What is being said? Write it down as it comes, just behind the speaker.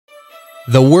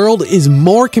The world is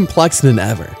more complex than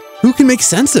ever. Who can make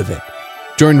sense of it?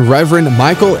 Join Reverend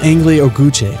Michael Angley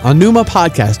Oguche on Numa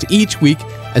Podcast each week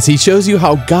as he shows you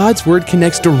how God's Word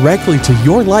connects directly to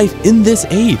your life in this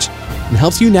age and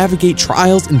helps you navigate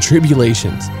trials and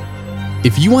tribulations.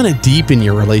 If you want to deepen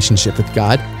your relationship with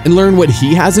God and learn what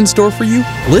He has in store for you,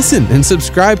 listen and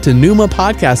subscribe to Numa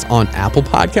Podcast on Apple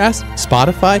Podcasts,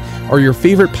 Spotify, or your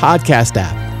favorite podcast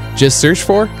app. Just search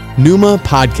for Numa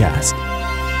Podcast.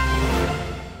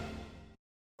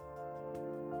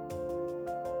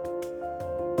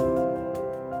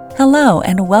 Hello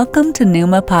and welcome to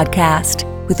Numa Podcast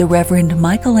with the Reverend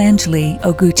Michael Angley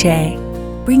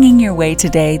Oguche, bringing your way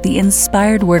today the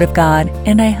inspired Word of God,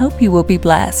 and I hope you will be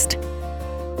blessed.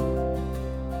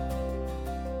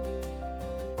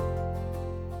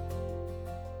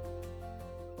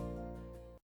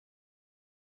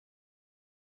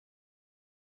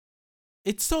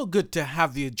 It's so good to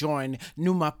have you join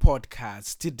Numa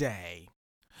Podcast today.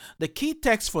 The key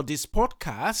text for this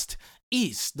podcast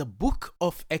is the book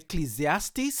of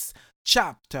Ecclesiastes,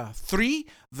 chapter 3,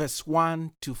 verse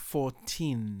 1 to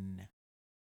 14.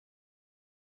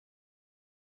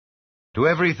 To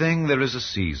everything there is a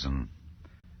season,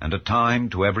 and a time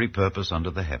to every purpose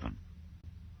under the heaven.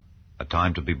 A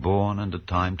time to be born and a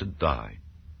time to die.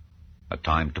 A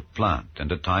time to plant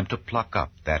and a time to pluck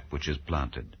up that which is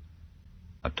planted.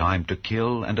 A time to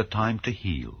kill and a time to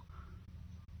heal.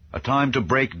 A time to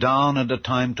break down and a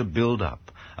time to build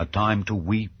up. A time to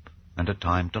weep and a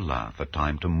time to laugh. A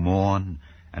time to mourn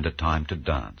and a time to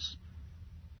dance.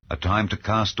 A time to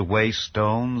cast away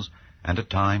stones and a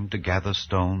time to gather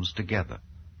stones together.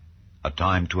 A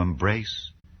time to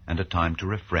embrace and a time to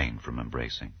refrain from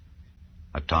embracing.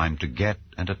 A time to get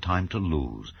and a time to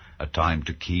lose. A time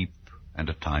to keep and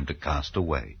a time to cast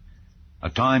away. A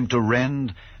time to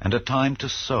rend and a time to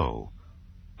sow.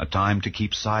 A time to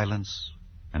keep silence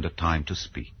and a time to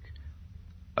speak.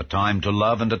 A time to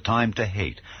love and a time to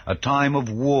hate. A time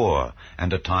of war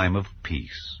and a time of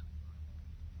peace.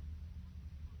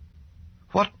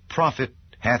 What profit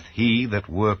hath he that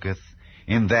worketh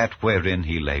in that wherein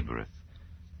he laboureth?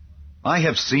 I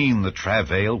have seen the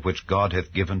travail which God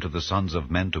hath given to the sons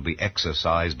of men to be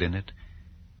exercised in it.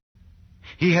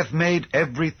 He hath made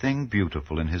everything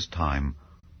beautiful in his time.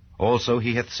 Also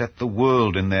he hath set the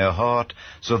world in their heart,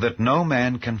 so that no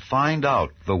man can find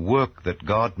out the work that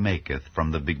God maketh from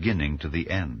the beginning to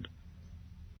the end.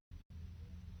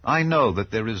 I know that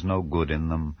there is no good in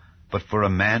them, but for a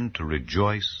man to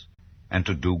rejoice and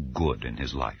to do good in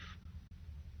his life.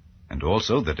 And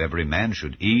also that every man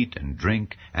should eat and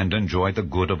drink and enjoy the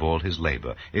good of all his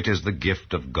labor. It is the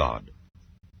gift of God.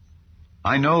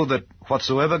 I know that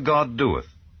whatsoever God doeth,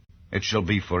 it shall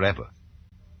be forever.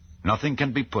 Nothing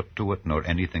can be put to it, nor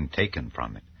anything taken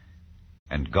from it.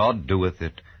 And God doeth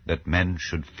it, that men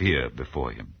should fear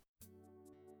before him.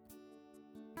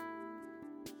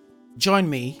 Join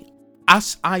me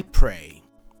as I pray.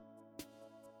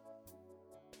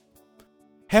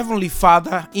 Heavenly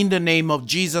Father, in the name of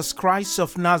Jesus Christ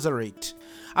of Nazareth,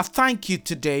 I thank you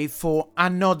today for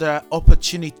another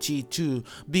opportunity to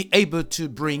be able to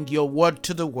bring your word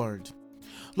to the world.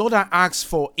 Lord, I ask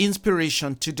for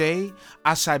inspiration today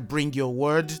as I bring your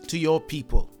word to your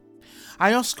people.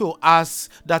 I also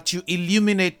ask that you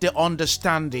illuminate the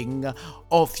understanding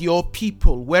of your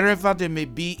people wherever they may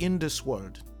be in this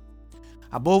world.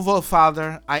 Above all,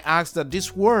 Father, I ask that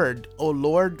this word, O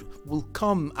Lord, will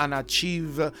come and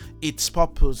achieve its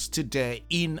purpose today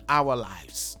in our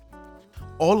lives.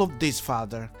 All of this,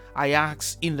 Father, I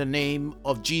ask in the name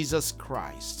of Jesus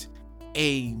Christ.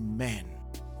 Amen.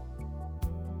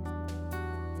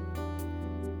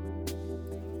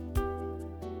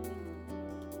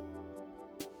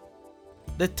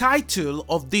 The title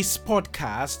of this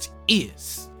podcast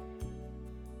is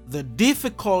The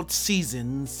Difficult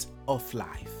Seasons of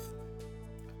Life.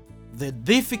 The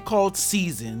Difficult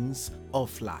Seasons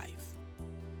of Life.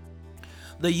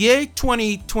 The year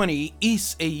 2020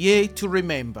 is a year to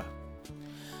remember.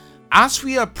 As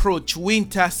we approach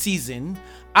winter season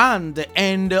and the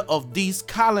end of this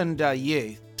calendar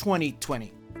year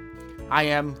 2020, I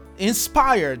am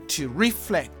inspired to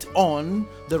reflect on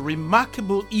the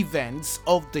remarkable events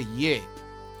of the year.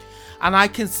 And I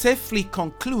can safely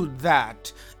conclude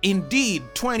that indeed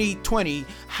 2020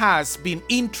 has been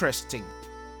interesting.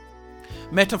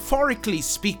 Metaphorically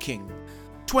speaking,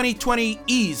 2020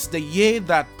 is the year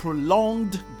that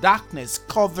prolonged darkness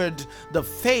covered the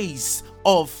face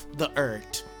of the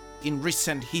earth in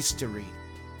recent history.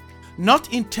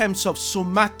 not in terms of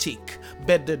somatic,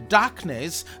 but the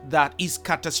darkness that is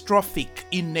catastrophic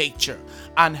in nature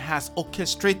and has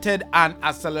orchestrated and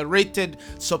accelerated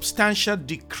substantial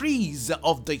decrease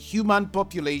of the human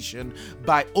population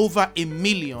by over 1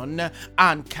 million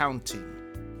and counting.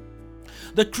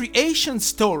 The creation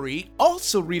story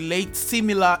also relates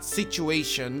similar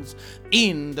situations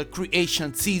in the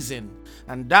creation season,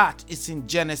 and that is in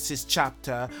Genesis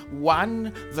chapter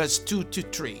 1 verse 2 to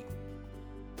 3.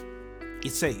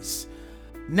 It says,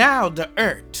 "Now the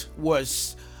earth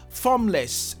was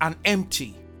formless and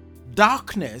empty.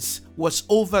 Darkness was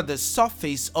over the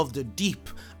surface of the deep,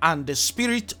 and the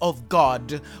Spirit of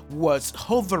God was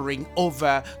hovering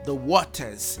over the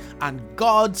waters. And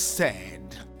God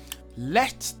said,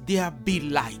 'Let there be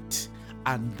light,'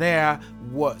 and there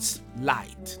was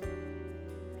light."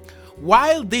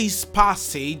 While this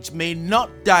passage may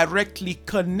not directly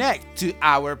connect to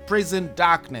our present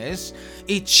darkness,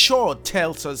 it sure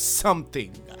tells us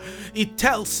something. It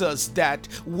tells us that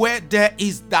where there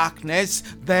is darkness,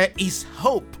 there is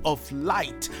hope of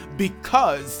light,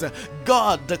 because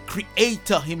God, the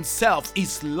Creator Himself,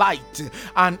 is light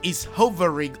and is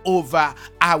hovering over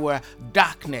our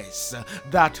darkness.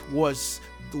 That was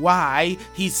why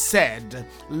He said,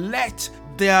 "Let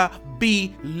there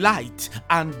be light,"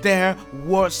 and there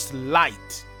was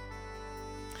light.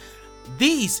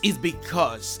 This is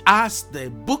because, as the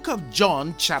book of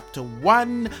John chapter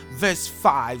 1 verse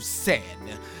 5 said,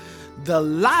 "The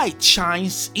light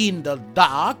shines in the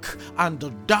dark, and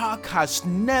the dark has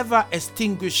never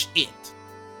extinguished it,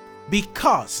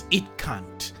 because it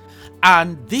can't."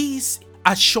 And this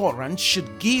assurance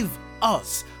should give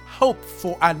us hope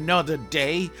for another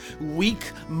day,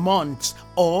 week, month,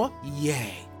 or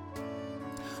year.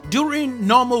 During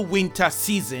normal winter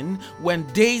season,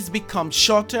 when days become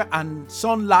shorter and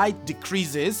sunlight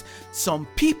decreases, some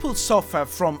people suffer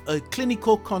from a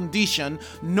clinical condition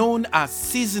known as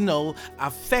seasonal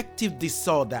affective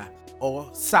disorder, or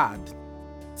SAD.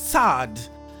 SAD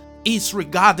is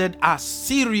regarded as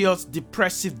serious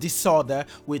depressive disorder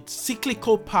with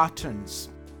cyclical patterns.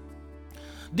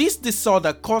 This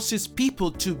disorder causes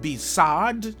people to be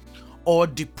sad or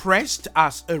depressed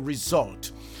as a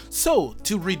result. So,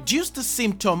 to reduce the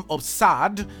symptom of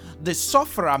SAD, the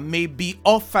sufferer may be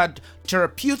offered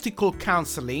therapeutical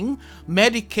counseling,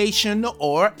 medication,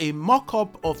 or a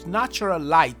mock-up of natural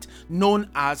light known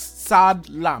as SAD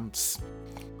lamps.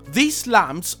 These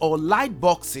lamps or light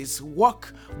boxes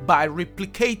work by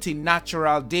replicating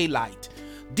natural daylight.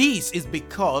 This is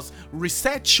because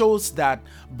research shows that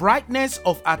brightness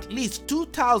of at least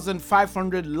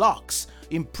 2,500 lux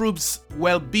improves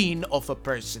well-being of a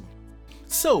person.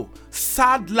 So,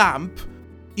 SAD lamp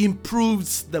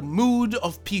improves the mood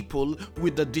of people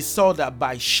with the disorder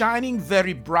by shining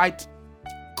very bright,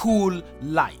 cool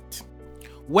light.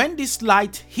 When this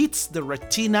light hits the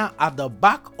retina at the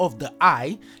back of the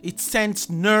eye, it sends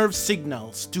nerve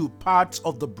signals to parts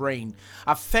of the brain,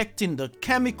 affecting the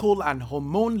chemical and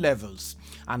hormone levels,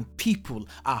 and people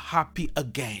are happy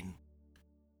again.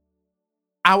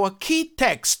 Our key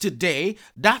text today,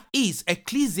 that is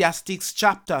Ecclesiastes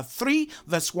chapter 3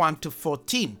 verse 1 to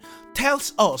 14,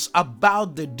 tells us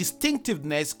about the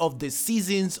distinctiveness of the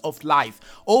seasons of life,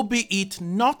 albeit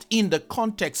not in the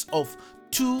context of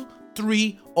 2,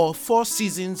 3, or 4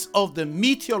 seasons of the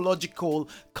meteorological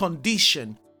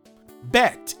condition,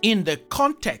 but in the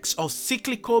context of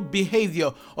cyclical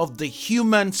behavior of the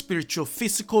human spiritual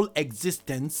physical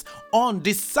existence on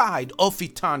this side of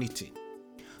eternity.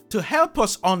 To help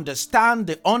us understand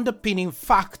the underpinning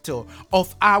factor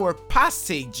of our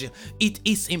passage, it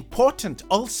is important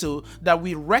also that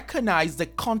we recognize the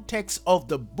context of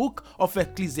the book of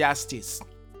Ecclesiastes.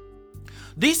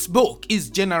 This book is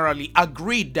generally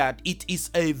agreed that it is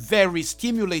a very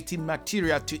stimulating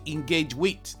material to engage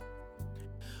with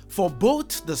for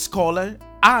both the scholar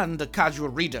and the casual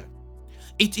reader.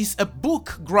 It is a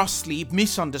book grossly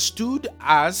misunderstood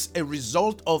as a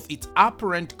result of its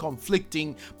apparent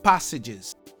conflicting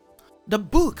passages. The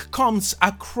book comes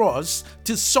across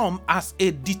to some as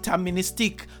a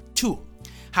deterministic tool.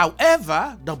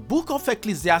 However, the book of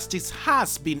Ecclesiastes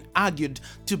has been argued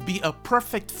to be a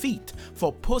perfect fit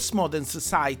for postmodern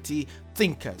society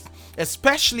thinkers,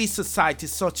 especially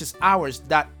societies such as ours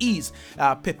that is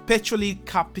perpetually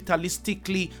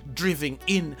capitalistically driven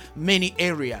in many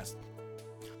areas.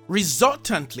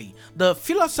 Resultantly, the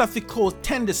philosophical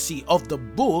tendency of the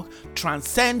book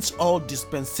transcends all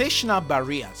dispensational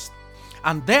barriers,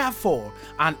 and therefore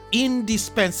an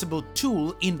indispensable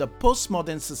tool in the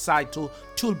postmodern societal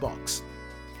toolbox.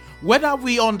 Whether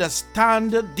we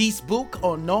understand this book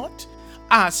or not,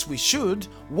 as we should,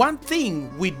 one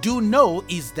thing we do know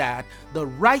is that the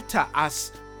writer,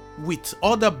 as with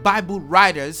other Bible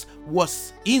writers,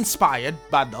 was inspired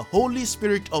by the Holy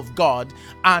Spirit of God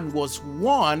and was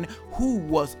one who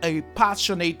was a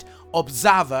passionate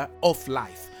observer of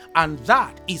life. And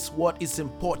that is what is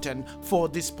important for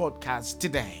this podcast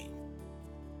today.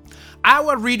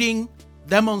 Our reading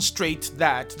demonstrates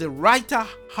that the writer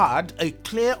had a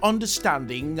clear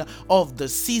understanding of the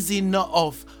season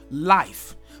of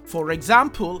life. For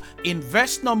example, in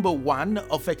verse number 1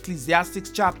 of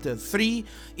Ecclesiastes chapter 3,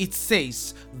 it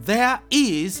says, "There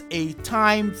is a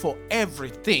time for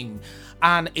everything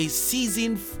and a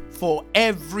season for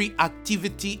every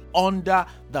activity under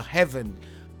the heaven."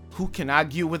 Who can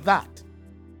argue with that?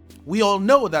 We all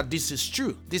know that this is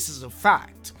true. This is a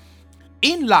fact.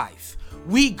 In life,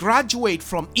 we graduate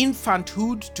from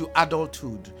infanthood to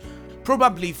adulthood.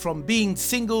 Probably from being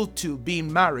single to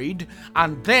being married,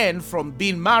 and then from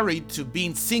being married to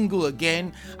being single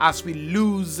again as we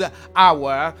lose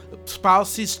our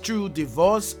spouses through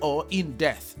divorce or in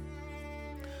death.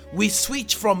 We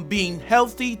switch from being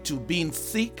healthy to being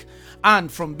sick,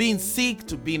 and from being sick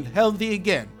to being healthy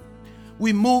again.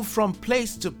 We move from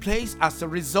place to place as a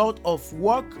result of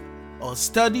work or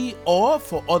study or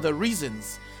for other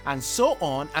reasons, and so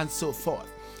on and so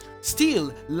forth.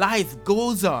 Still, life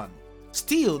goes on.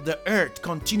 Still, the earth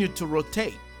continues to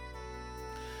rotate.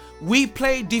 We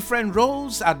play different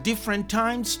roles at different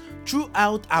times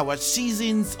throughout our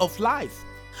seasons of life,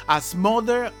 as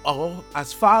mother or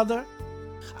as father,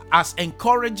 as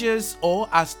encouragers or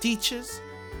as teachers,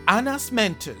 and as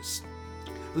mentors.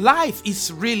 Life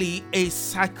is really a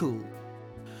cycle.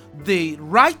 The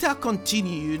writer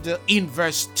continued in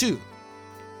verse 2.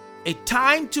 "A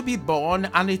time to be born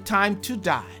and a time to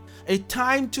die, a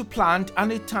time to plant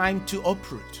and a time to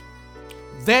uproot."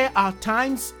 There are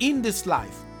times in this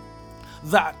life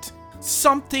that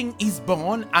something is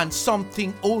born and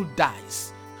something old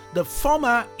dies. The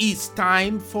former is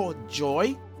time for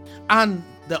joy, and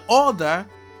the other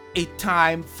a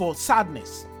time for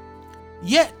sadness.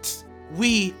 Yet,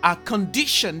 we are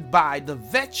conditioned by the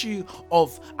virtue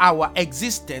of our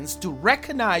existence to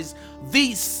recognize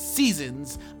these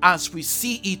seasons as we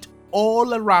see it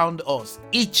all around us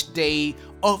each day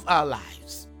of our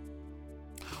lives.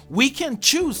 We can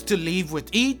choose to live with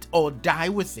it or die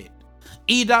with it.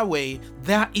 Either way,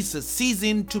 there is a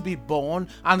season to be born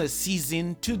and a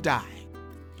season to die.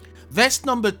 Verse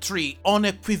number 3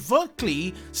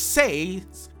 unequivocally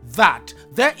says that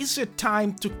there is a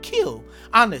time to kill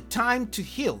and a time to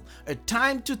heal, a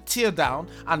time to tear down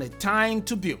and a time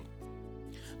to build.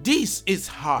 This is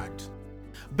hard,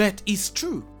 but it's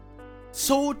true.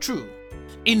 So true.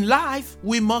 In life,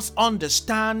 we must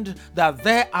understand that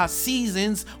there are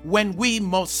seasons when we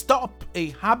must stop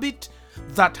a habit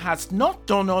that has not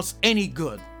done us any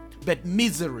good, but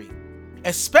misery,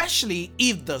 especially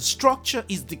if the structure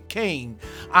is decaying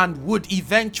and would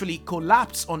eventually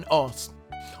collapse on us.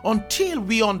 Until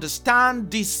we understand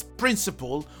this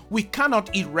principle, we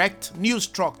cannot erect new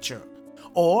structure.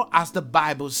 Or, as the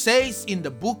Bible says in the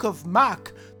book of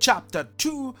Mark, chapter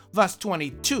 2, verse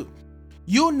 22,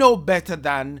 "You know better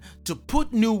than to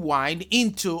put new wine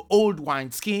into old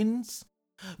wineskins.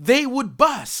 They would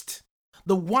burst.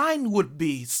 The wine would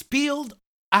be spilled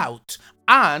out,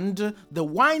 and the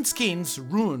wineskins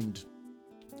ruined."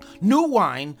 New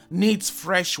wine needs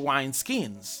fresh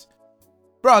wineskins.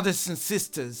 Brothers and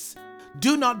sisters,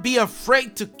 do not be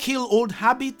afraid to kill old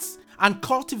habits and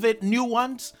cultivate new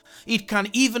ones. It can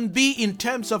even be in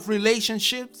terms of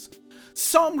relationships.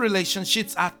 Some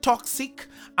relationships are toxic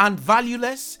and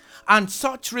valueless, and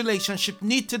such relationships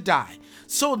need to die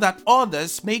so that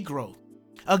others may grow.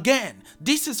 Again,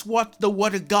 this is what the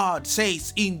Word of God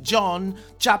says in John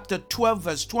chapter 12,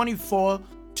 verse 24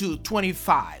 to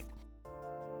 25.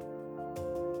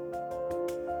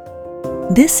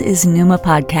 This is Numa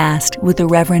Podcast with the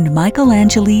Reverend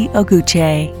Michelangelo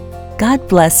Oguche. God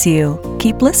bless you.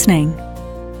 Keep listening.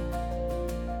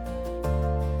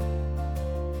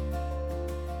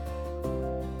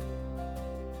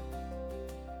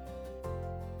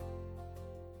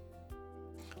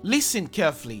 Listen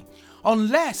carefully.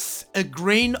 Unless a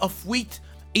grain of wheat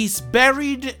is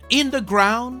buried in the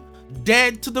ground,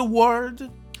 dead to the world,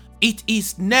 it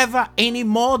is never any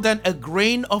more than a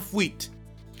grain of wheat.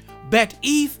 But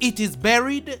if it is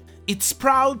buried, it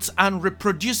sprouts and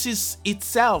reproduces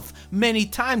itself many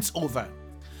times over.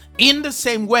 In the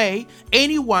same way,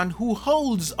 anyone who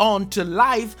holds on to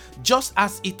life just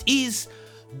as it is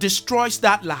destroys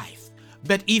that life.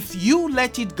 But if you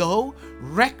let it go,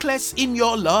 reckless in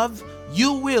your love,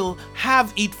 you will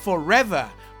have it forever,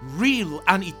 real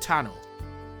and eternal.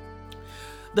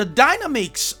 The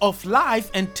dynamics of life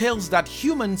entails that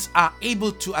humans are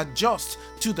able to adjust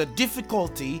to the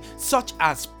difficulty, such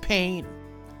as pain.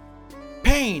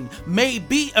 Pain may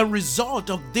be a result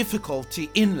of difficulty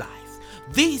in life.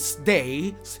 These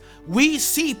days, we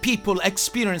see people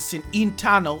experiencing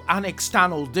internal and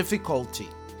external difficulty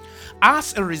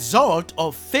as a result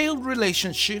of failed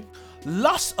relationship,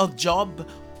 loss of job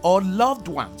or loved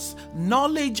ones,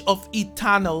 knowledge of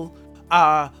eternal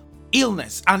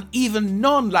illness, and even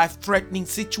non-life-threatening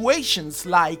situations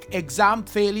like exam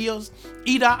failures,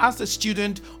 either as a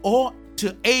student or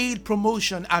to aid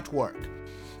promotion at work.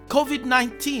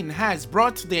 COVID-19 has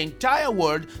brought the entire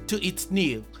world to its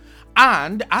knees,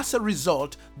 and as a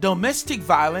result, domestic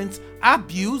violence,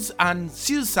 abuse, and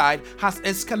suicide has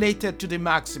escalated to the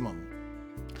maximum.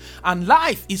 And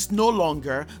life is no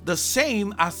longer the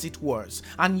same as it was.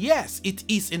 And yes, it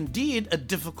is indeed a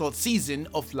difficult season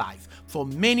of life for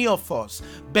many of us,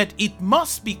 but it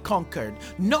must be conquered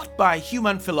not by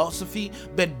human philosophy,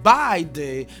 but by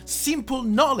the simple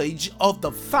knowledge of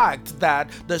the fact that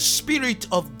the Spirit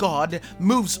of God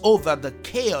moves over the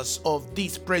chaos of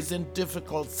this present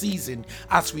difficult season,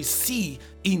 as we see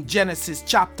in Genesis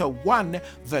chapter 1,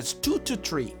 verse 2 to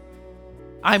 3.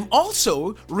 I'm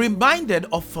also reminded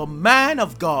of a man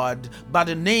of God by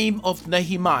the name of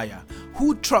Nehemiah,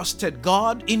 who trusted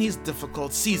God in his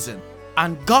difficult season.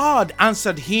 And God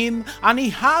answered him, and he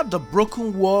had the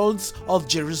broken walls of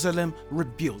Jerusalem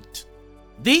rebuilt.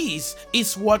 This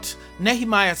is what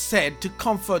Nehemiah said to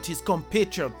comfort his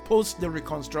compatriot post the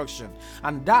reconstruction,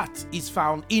 and that is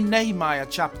found in Nehemiah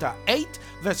chapter 8,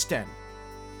 verse 10.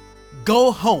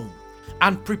 Go home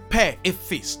and prepare a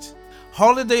feast,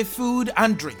 holiday food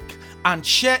and drink, and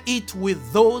share it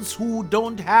with those who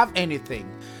don't have anything.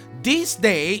 This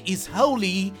day is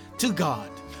holy to God.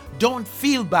 Don't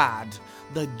feel bad.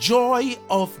 The joy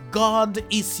of God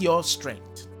is your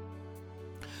strength.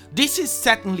 This is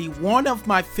certainly one of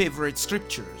my favorite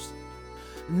scriptures.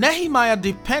 Nehemiah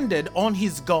depended on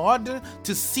his God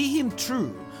to see him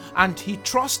through, and he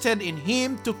trusted in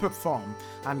him to perform.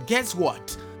 And guess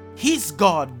what? His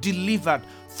God delivered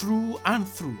through and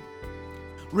through.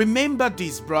 Remember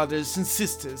this, brothers and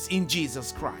sisters in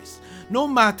Jesus Christ. No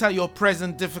matter your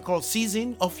present difficult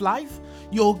season of life,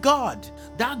 your God,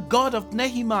 that God of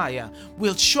Nehemiah,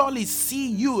 will surely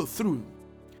see you through.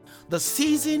 The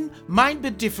season might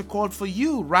be difficult for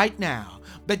you right now,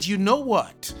 but you know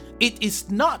what? It is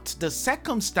not the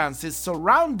circumstances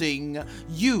surrounding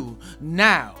you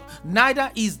now.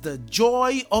 Neither is the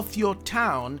joy of your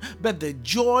town, but the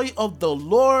joy of the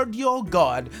Lord your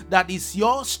God that is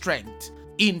your strength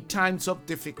in times of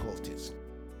difficulties.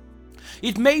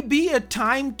 It may be a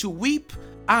time to weep,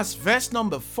 as verse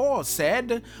number 4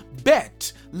 said,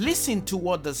 but listen to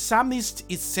what the psalmist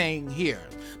is saying here.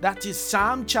 That is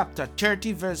Psalm chapter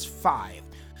 30, verse 5.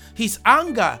 His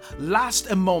anger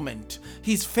lasts a moment.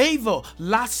 His favor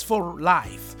lasts for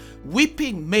life.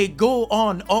 Weeping may go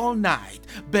on all night,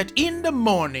 but in the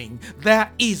morning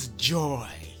there is joy.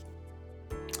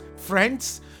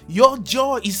 Friends, your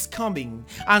joy is coming,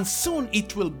 and soon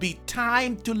it will be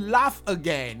time to laugh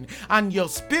again, and your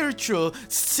spiritual,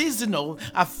 seasonal,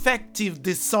 affective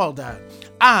disorder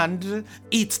and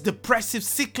its depressive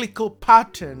cyclical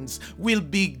patterns will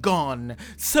be gone.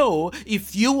 So,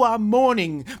 if you are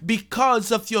mourning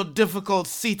because of your difficult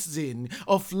season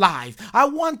of life, I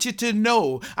want you to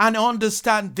know and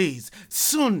understand this.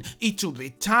 Soon it will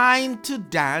be time to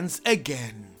dance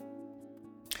again.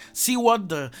 See what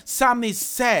the psalmist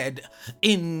said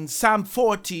in Psalm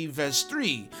 40 verse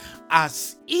 3.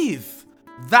 As if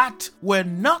that were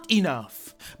not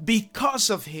enough, because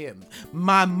of him,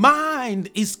 my mind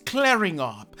is clearing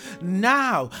up.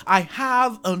 Now I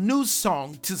have a new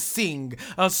song to sing,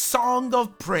 a song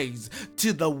of praise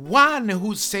to the one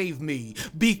who saved me.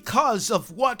 Because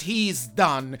of what he has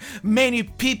done, many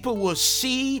people will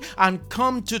see and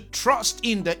come to trust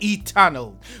in the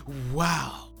eternal.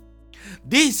 Wow!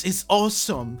 This is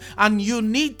awesome, and you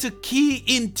need to key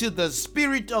into the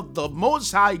Spirit of the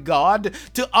Most High God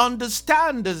to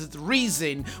understand the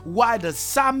reason why the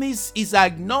psalmist is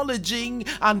acknowledging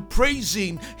and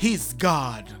praising his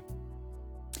God.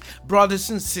 Brothers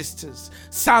and sisters,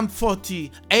 Psalm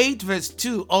 48 verse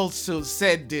 2 also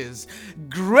said this: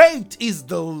 great is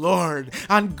the Lord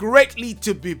and greatly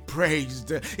to be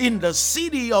praised in the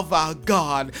city of our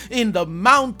God, in the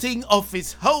mountain of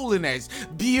his holiness,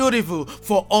 beautiful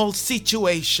for all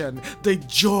situation. The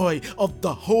joy of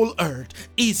the whole earth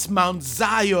is Mount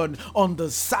Zion on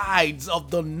the sides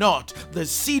of the north, the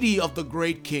city of the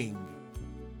great King.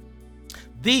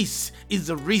 This is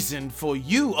the reason for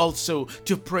you also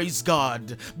to praise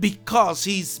God, because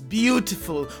He's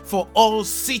beautiful for all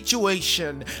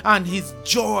situation and His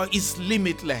joy is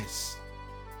limitless.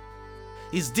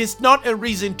 Is this not a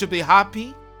reason to be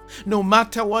happy, no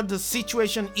matter what the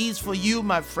situation is for you,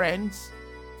 my friends?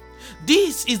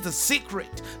 This is the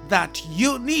secret that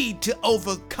you need to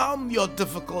overcome your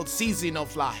difficult season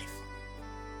of life.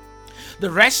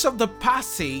 The rest of the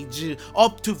passage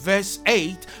up to verse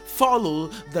 8 follow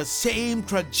the same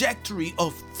trajectory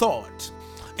of thought.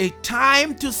 A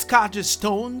time to scatter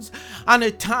stones and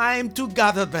a time to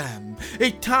gather them.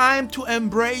 A time to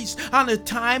embrace and a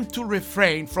time to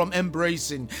refrain from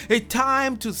embracing. A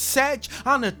time to search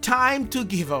and a time to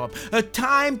give up. A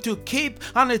time to keep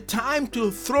and a time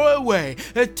to throw away.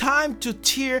 A time to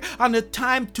tear and a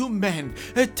time to mend.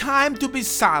 A time to be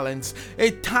silenced.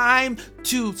 A time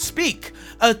to speak.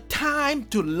 A time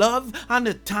to love and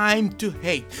a time to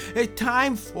hate. A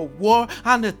time for war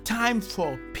and a time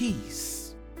for peace.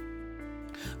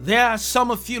 There are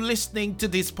some of you listening to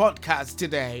this podcast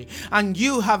today, and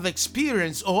you have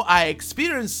experienced or are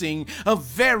experiencing a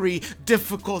very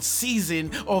difficult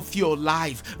season of your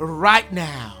life right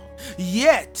now.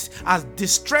 Yet, as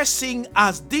distressing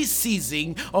as this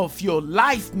season of your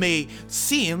life may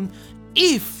seem,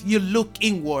 if you look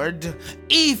inward,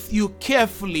 if you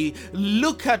carefully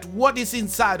look at what is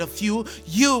inside of you,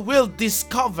 you will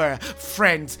discover,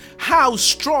 friends, how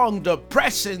strong the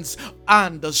presence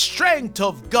and the strength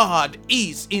of God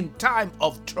is in time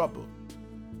of trouble.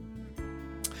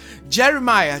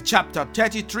 Jeremiah chapter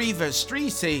 33 verse 3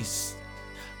 says,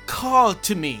 "Call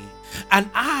to me, and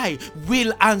I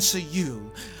will answer you,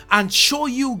 and show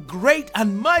you great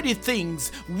and mighty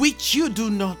things which you do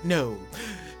not know."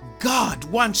 God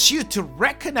wants you to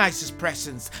recognize His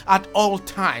presence at all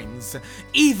times,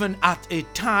 even at a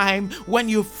time when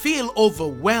you feel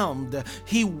overwhelmed.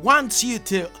 He wants you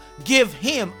to give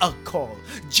Him a call,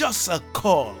 just a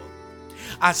call,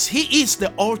 as He is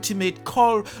the ultimate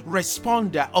call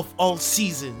responder of all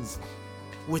seasons.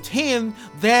 With Him,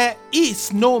 there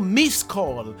is no missed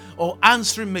call or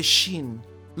answering machine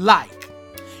like,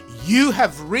 "You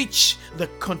have reached the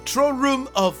control room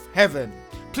of heaven.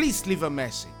 Please leave a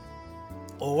message."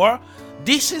 Or,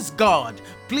 "This is God.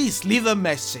 Please leave a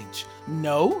message."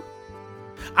 No.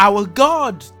 Our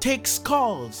God takes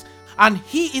calls, and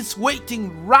He is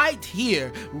waiting right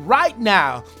here, right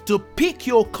now, to pick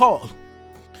your call.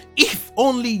 If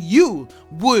only you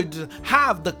would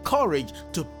have the courage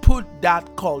to put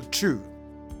that call through.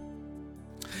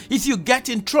 If you get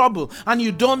in trouble and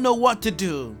you don't know what to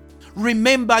do,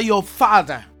 remember your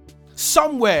Father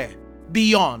somewhere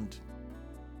beyond.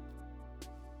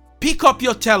 Pick up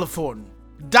your telephone,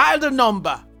 dial the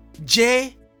number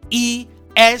JESUS,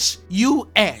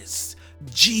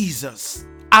 Jesus.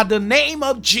 At the name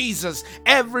of Jesus,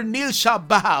 every knee shall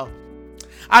bow.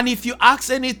 And if you ask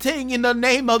anything in the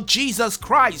name of Jesus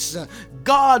Christ,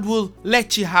 God will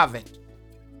let you have it.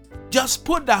 Just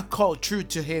put that call through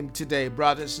to Him today,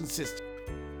 brothers and sisters.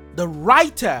 The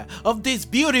writer of this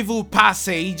beautiful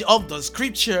passage of the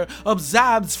scripture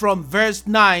observes from verse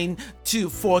 9 to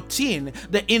 14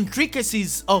 the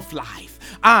intricacies of life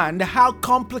and how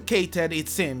complicated it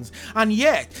seems, and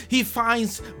yet he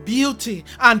finds beauty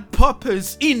and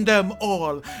purpose in them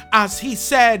all, as he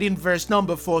said in verse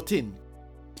number 14.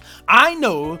 "I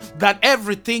know that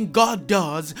everything God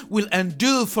does will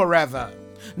endure forever.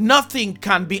 Nothing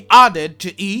can be added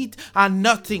to it and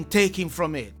nothing taken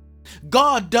from it.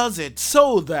 God does it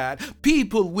so that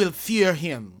people will fear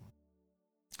Him."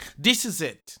 This is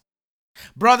it.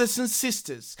 Brothers and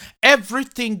sisters,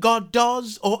 everything God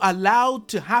does or allows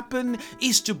to happen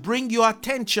is to bring your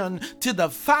attention to the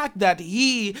fact that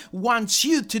He wants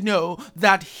you to know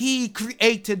that He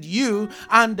created you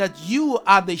and that you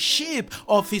are the sheep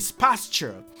of His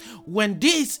pasture. When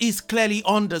this is clearly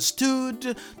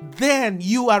understood, then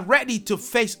you are ready to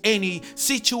face any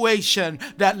situation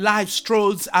that life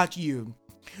throws at you,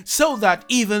 so that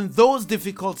even those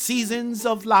difficult seasons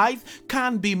of life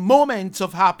can be moments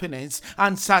of happiness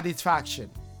and satisfaction.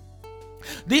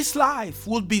 This life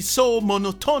would be so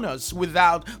monotonous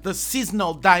without the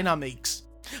seasonal dynamics.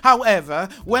 However,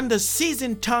 when the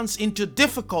season turns into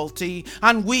difficulty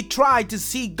and we try to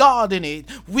see God in it,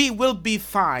 we will be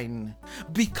fine,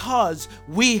 because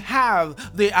we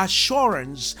have the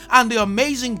assurance and the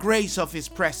amazing grace of His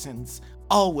presence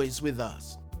always with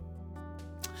us.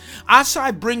 As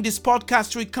I bring this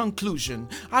podcast to a conclusion,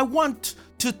 I want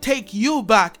to take you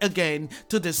back again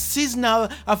to the seasonal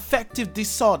affective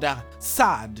disorder,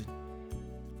 SAD.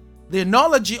 The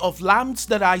analogy of lamps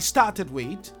that I started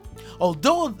with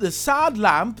Although the sad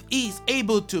lamp is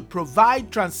able to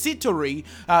provide transitory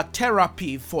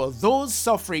therapy for those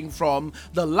suffering from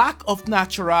the lack of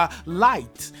natural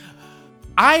light,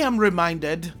 I am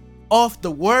reminded of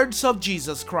the words of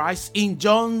Jesus Christ in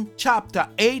John chapter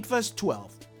 8 verse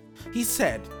 12. He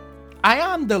said, "I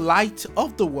am the light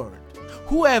of the world.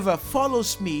 Whoever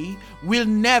follows me will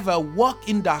never walk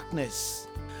in darkness,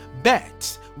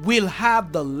 but will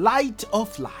have the light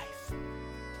of life."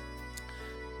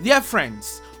 Dear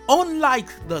friends, unlike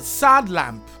the sad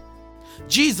lamp,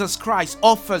 Jesus Christ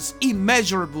offers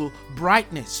immeasurable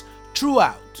brightness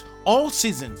throughout all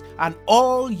seasons and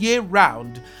all year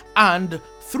round and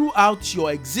throughout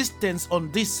your existence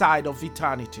on this side of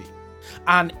eternity.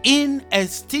 An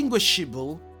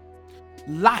inextinguishable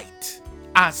light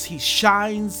as he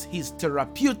shines his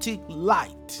therapeutic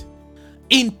light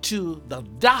into the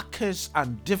darkest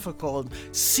and difficult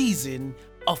season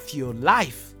of your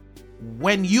life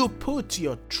when you put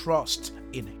your trust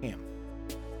in him.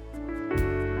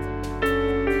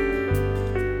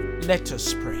 Let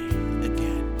us pray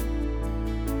again.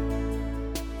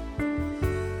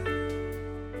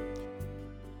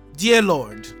 Dear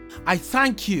Lord, I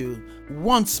thank you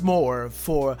once more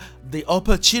for the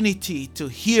opportunity to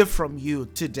hear from you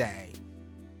today.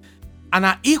 And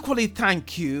I equally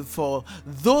thank you for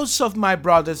those of my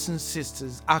brothers and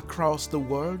sisters across the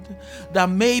world that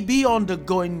may be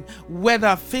undergoing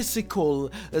whether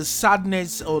physical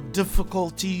sadness or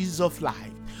difficulties of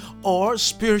life or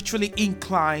spiritually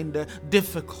inclined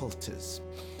difficulties.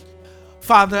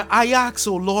 Father, I ask,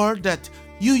 O Lord, that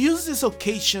you use this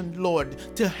occasion, Lord,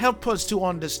 to help us to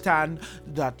understand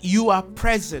that you are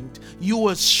present, you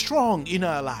are strong in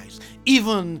our lives,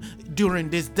 even during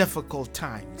these difficult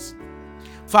times.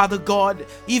 Father God,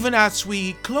 even as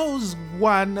we close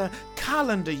one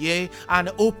calendar year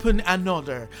and open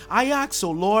another, I ask,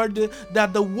 O Lord,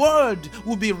 that the world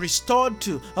will be restored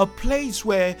to a place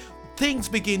where things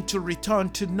begin to return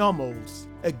to normals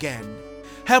again.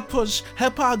 Help us,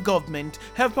 help our government,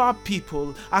 help our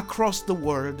people across the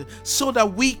world so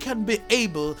that we can be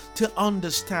able to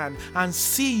understand and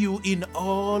see you in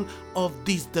all of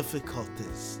these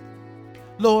difficulties.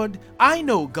 Lord, I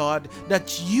know, God,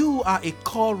 that you are a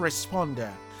call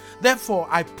responder. Therefore,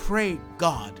 I pray,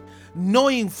 God,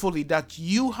 knowing fully that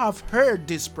you have heard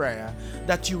this prayer,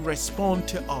 that you respond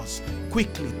to us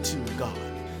quickly to God.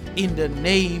 In the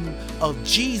name of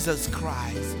Jesus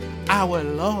Christ, our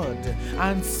Lord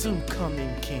and soon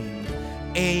coming King.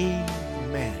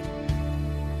 Amen.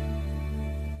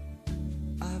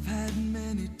 I've had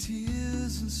many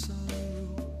tears and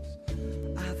sorrows.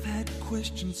 I've had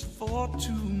questions for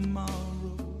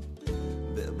tomorrow.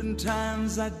 There've been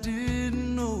times I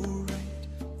didn't know right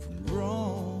from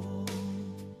wrong.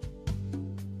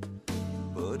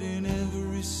 But in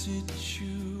every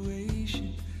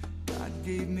situation, God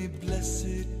gave me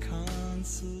blessed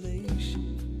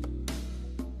consolation.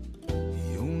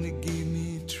 He only gave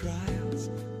me trials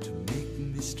to make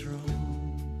me strong.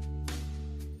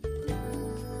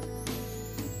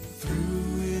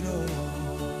 Through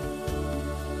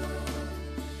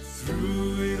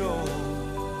it all,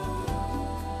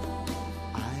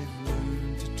 I've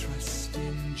learned to trust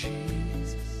in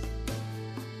Jesus,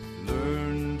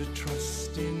 learned to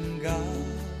trust in God.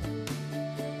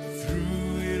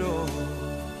 Through it all,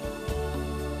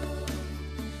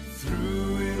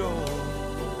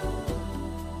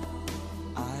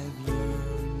 I've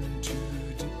learned to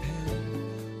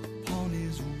depend upon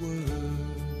His word.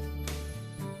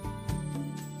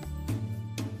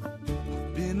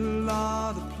 I've been a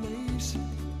lot of places,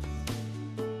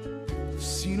 I've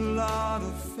seen a lot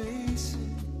of faces.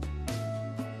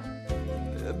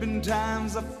 There've been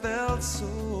times I felt so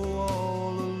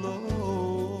all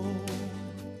alone.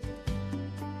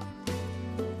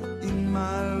 In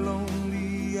my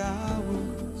lonely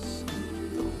hours,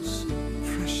 those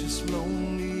precious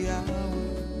lonely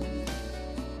hours,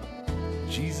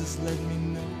 Jesus let me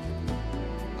know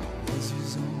I was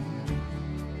His own.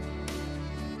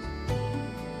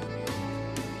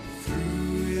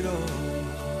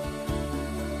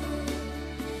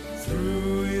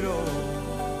 Through it all,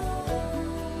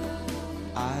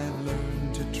 I've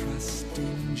learned to trust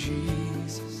in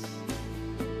Jesus,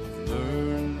 I've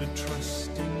learned to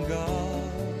trust in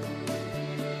God.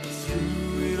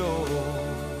 Through it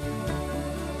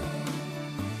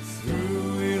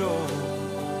all,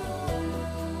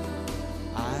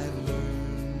 I've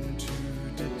learned to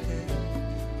depend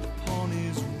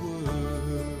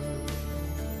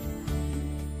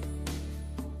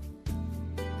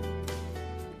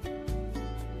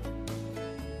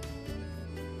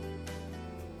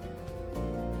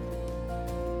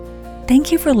Thank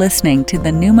you for listening to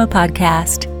the Pneuma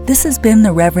Podcast. This has been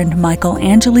the Reverend Michael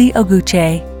Angeli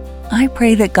Oguche. I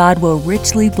pray that God will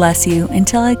richly bless you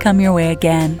until I come your way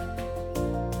again.